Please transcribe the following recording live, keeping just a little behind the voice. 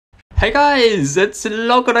Hey guys, it's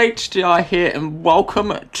Untitled HDI here and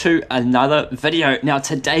welcome to another video. Now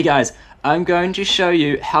today guys, I'm going to show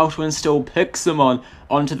you how to install Pixelmon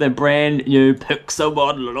onto the brand new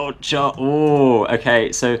Pixelmon Launcher. Oh,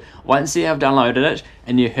 okay, so once you have downloaded it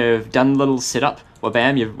and you have done the little setup, well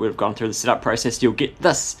bam, we've gone through the setup process, you'll get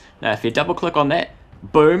this. Now if you double click on that,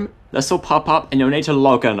 boom, this will pop up and you'll need to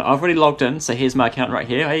log in. I've already logged in, so here's my account right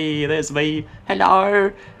here. Hey, there's me,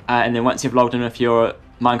 hello. And then once you've logged in with your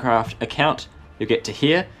Minecraft account, you'll get to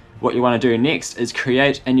here. What you want to do next is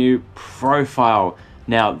create a new profile.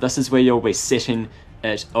 Now this is where you'll be setting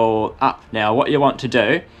it all up. Now what you want to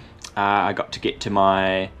do, I got to get to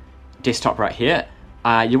my desktop right here.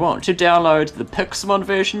 You want to download the Pixelmon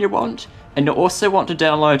version you want, and you also want to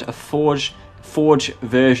download a Forge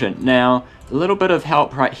version. Now a little bit of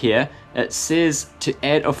help right here. It says to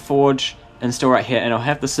add a Forge install right here, and I'll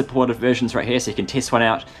have the supported versions right here so you can test one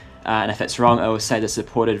out. And if it's wrong, I will say the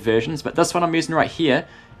supported versions. But this one I'm using right here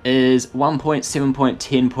is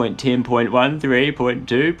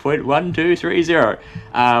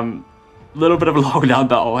 1.7.10.13.13.2.1230. Little bit of a long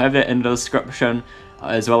number. I'll have that in the description,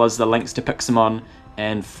 as well as the links to Pixelmon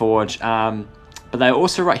and Forge. But they're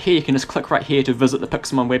also right here. You can just click right here to visit the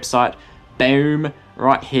Pixelmon website. Boom,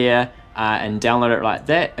 right here, and download it like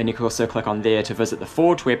that. And you can also click on there to visit the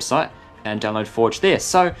Forge website and download Forge there.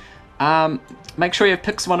 So make sure you have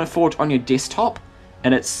Pixelmon and Forge on your desktop,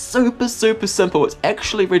 and it's super simple. It's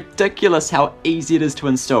actually ridiculous how easy it is to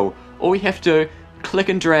install. All you have to do, click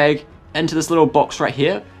and drag into this little box right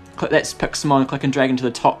here. Click, that's Pixelmon, click and drag into the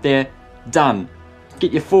top there, done.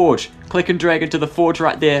 Get your Forge, click and drag into the Forge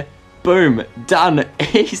right there, boom, done.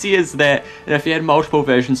 Easy as that. And if you had multiple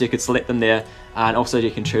versions, you could select them there, and also you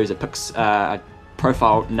can choose a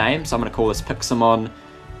profile name. So I'm going to call this Pixelmon,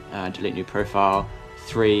 delete new profile,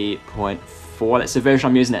 3.4. That's the version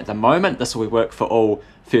I'm using at the moment. This will work for all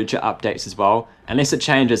future updates as well. Unless it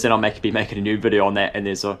changes, then I'll be making a new video on that, and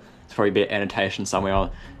there's probably be an annotation somewhere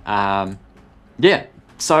on. Yeah,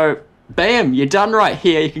 so bam, you're done right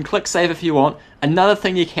here. You can click save if you want. Another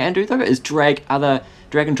thing you can do though is drag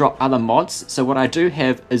and drop other mods. So what I do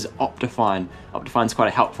have is Optifine. Optifine's quite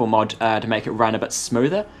a helpful mod to make it run a bit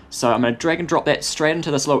smoother. So I'm going to drag and drop that straight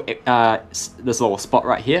into this little spot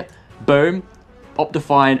right here. Boom.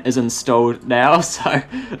 Optifine is installed now, so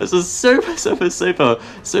this is super simple.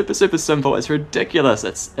 It's ridiculous.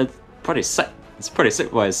 It's pretty sick. It's pretty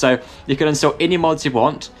sick, boys. So you can install any mods you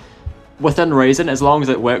want within reason, as long as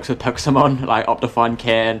it works with Pixelmon. Like Optifine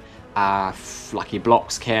can, Lucky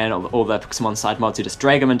Blocks can, all the Pixelmon side mods. You just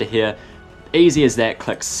drag them into here. Easy as that.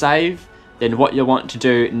 Click save. Then what you want to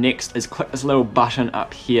do next is click this little button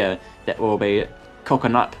up here that will be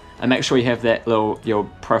cooking up, and make sure you have that your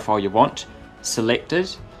profile you want selected.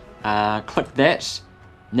 Click that.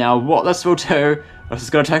 Now what this will do, this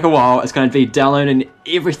is going to take a while, it's going to be downloading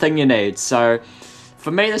everything you need. So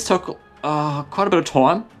for me this took quite a bit of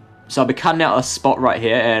time, so I'll be cutting out a spot right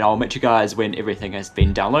here and I'll meet you guys when everything has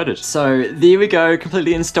been downloaded. So there we go,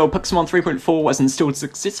 completely installed. Pixelmon 3.4 was installed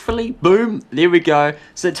successfully. Boom, there we go.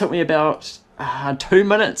 So it took me about 2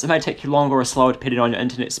 minutes. It may take you longer or slower depending on your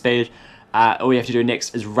internet speed. All you have to do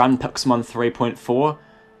next is run Pixelmon 3.4.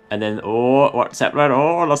 And then, what's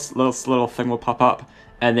happening? This little thing will pop up.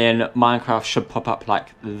 And then Minecraft should pop up like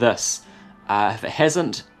this. If it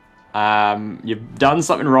hasn't, you've done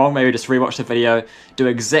something wrong. Maybe just rewatch the video. Do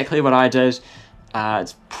exactly what I did.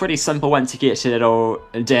 It's pretty simple once you get it all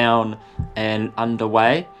down and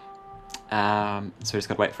underway. So we just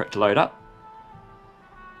gotta wait for it to load up.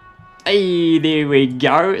 Hey, there we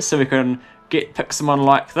go. So we can get Pixelmon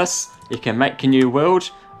like this. You can make a new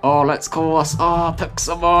world. Let's call us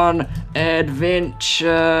Pixelmon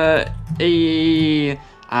Adventure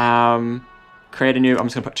create a new, I'm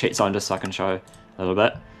just gonna put cheats on just so I can show a little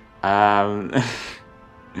bit.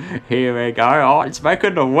 Here we go. It's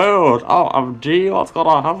making the world. OMG, what's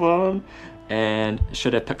gonna happen? And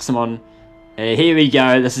should have Pixelmon. Here we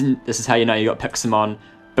go. This is how you know you got Pixelmon.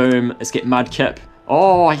 Boom. Let's get Mudkip.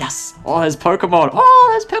 Yes. There's Pokemon.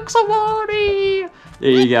 There's Pixelmon. There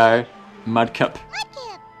you go. Mudkip.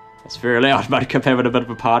 It's very loud. Mudkip having a bit of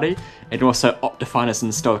a party. And also Optifine is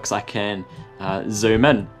installed because I can zoom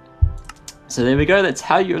in. So there we go. That's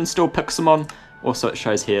how you install Pixelmon. Also it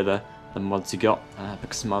shows here the mods you got.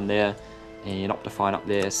 Pixelmon there and Optifine up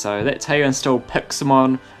there. So that's how you install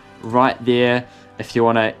Pixelmon right there. If you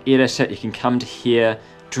want to edit it, you can come to here,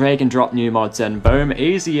 drag and drop new mods in. Boom.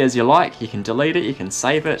 Easy as you like. You can delete it. You can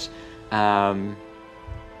save it. Yeah.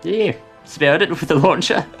 That's about it with the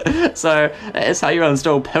launcher. So that is how you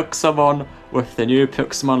install Pixelmon with the new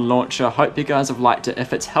Pixelmon Launcher. Hope you guys have liked it.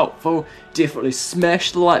 If it's helpful, definitely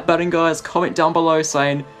smash the like button, guys. Comment down below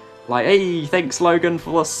saying like, hey, thanks Logan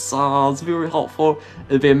for this, it's very helpful.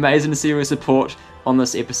 It'd be amazing to see your support on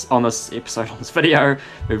this video.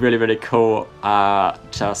 It'd be really, really cool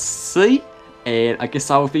to see. And I guess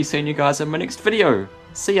I will be seeing you guys in my next video.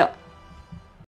 See ya!